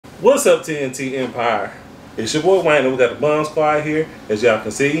What's up, TNT Empire? It's your boy Wayne, and we got the Bum Squad here. As y'all can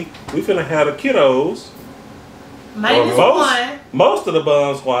see, we finna have the kiddos. Most of the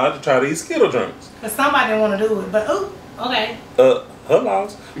Bum Squad to try these Skittle drinks. But somebody didn't want to do it. But okay. Her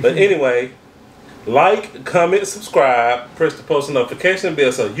loss. But anyway, like, comment, subscribe, press the post notification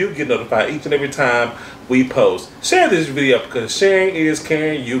bell so you get notified each and every time we post. Share this video because sharing is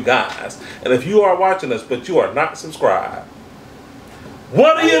caring, you guys. And if you are watching us but you are not subscribed,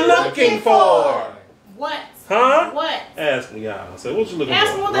 what are you looking for? What? Huh? What? Ask me, y'all. So what you looking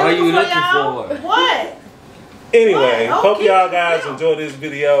Ask for? What are you looking for? What? Anyway, what? Hope y'all guys enjoy this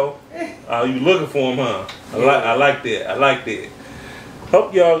video. You looking for them, huh? I like that. I like that.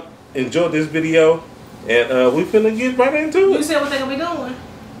 Hope y'all enjoy this video. And we finna get right into it. You said what they gonna be doing?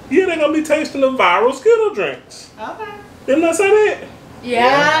 Yeah, they gonna be tasting the viral Skittle drinks. Okay. Didn't I say that?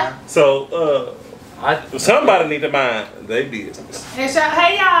 Yeah. So, somebody need to mind their business. Hey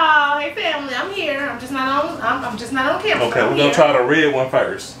y'all, hey family, I'm here. I'm just not on. I'm just not on camera. Okay, we're gonna try the red one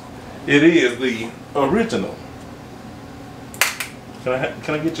first. It is the original. Can I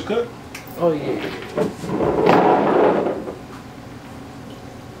get your cup? Oh yeah.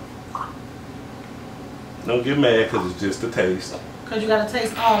 Don't get mad because it's just a taste. Because you gotta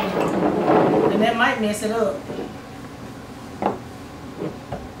taste all of it, and that might mess it up.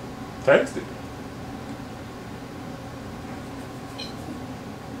 Taste it.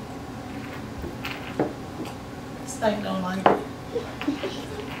 Steak don't like it.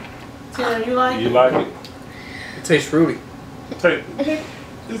 Taylor, you like it? You like it? It tastes fruity.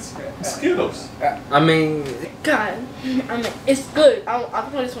 It's Skittles. I mean, God, it's good. I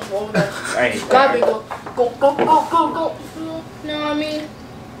thought this one's over there. Hey, Grab it, go. You know what I mean?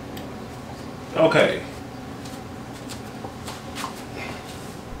 Okay.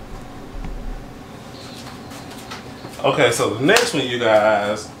 Okay, so the next one, you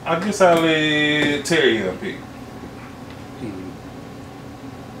guys, I guess I'll let Terry pick.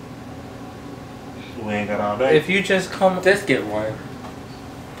 We ain't got all day. if you just get one.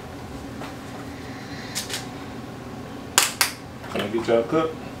 Can I get y'all a cup?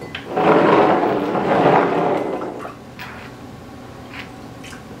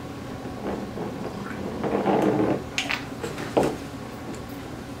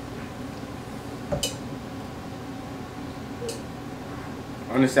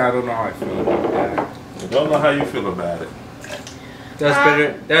 Honestly, I don't know how I feel about that. I don't know how you feel about it. That's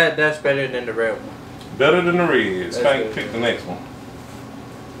better. That's better than the red one. Better than the red. Spank, pick the next one.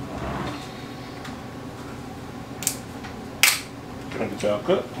 Can I get y'all a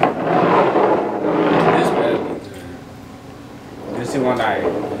cup? This better than the. This is the one I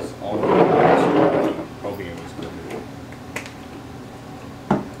was all the way hoping it was good.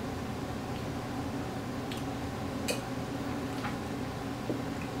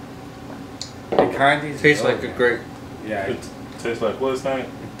 It kind of tastes like a grape. Yeah. It tastes like what, Stank?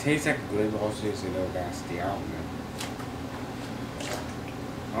 It tastes like a grape, but also tastes a little nasty. I don't know.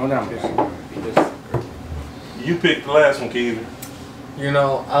 Oh, that one. You picked the last one, Keegan. You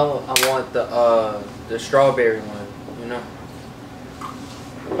know, I want the strawberry one. You know.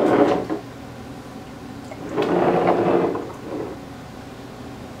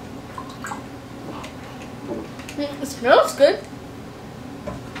 It smells good.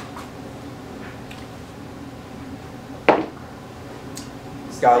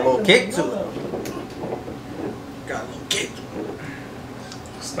 It's got a little kick to it. Got a little kick.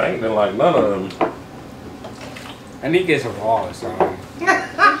 Stank didn't like none of them. I need to get some raw, so.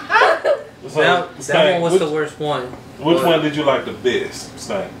 That one was the worst one. Which one did you like the best,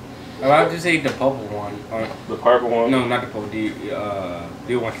 Stank? I'll just say the purple one. The purple one? No, not the purple. The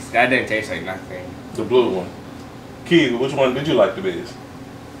one. That didn't taste like nothing. The blue one. Keegan, which one did you like the best?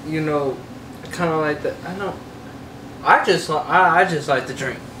 You know, kind of like the. I just like the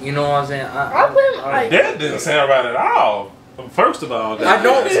drink. You know what I'm saying? That didn't sound right at all. First of all, I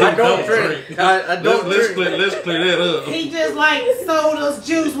don't drink. I don't drink. Let's clear that up. He just like sodas,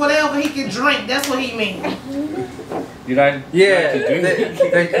 juice, whatever he can drink. That's what he means. Did I? Yeah.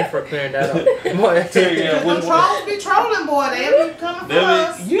 Thank you for clearing that up. Them trolls be trolling, boy. They be coming for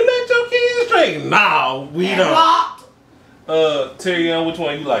us. You let your kids drink? No, we And don't. blocked. Terry, which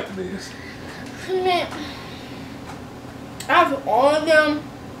one you like the best? Man, out of all of them,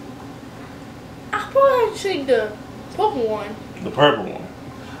 I probably take the purple one. The purple one.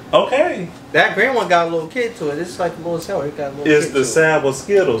 Okay. That green one got a little kick to it. It's like a little sour. It got a little It's kick the to sour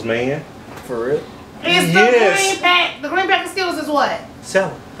Skittles, man. For real? It's the green pack. The green pack of Skittles is what?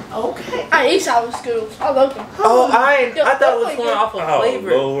 Sour. Okay. I eat sour Skittles. I love them. Oh, I thought it was going off of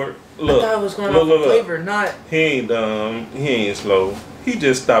flavor. Oh, Lord. Look. I thought it was going off of flavor, not... He ain't dumb. He ain't slow. He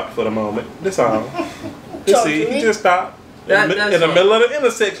just stopped for the moment. That's all. You Talk see, to he me. just stopped. That's In the fine. middle of the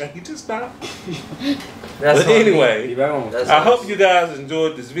intersection, he just stopped. That's But on me. anyway, Be back on. That's I nice. hope you guys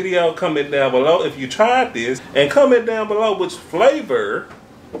enjoyed this video. Comment down below if you tried this. And comment down below which flavor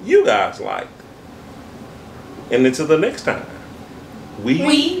you guys like. And until the next time,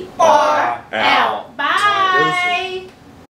 We are out. Bye.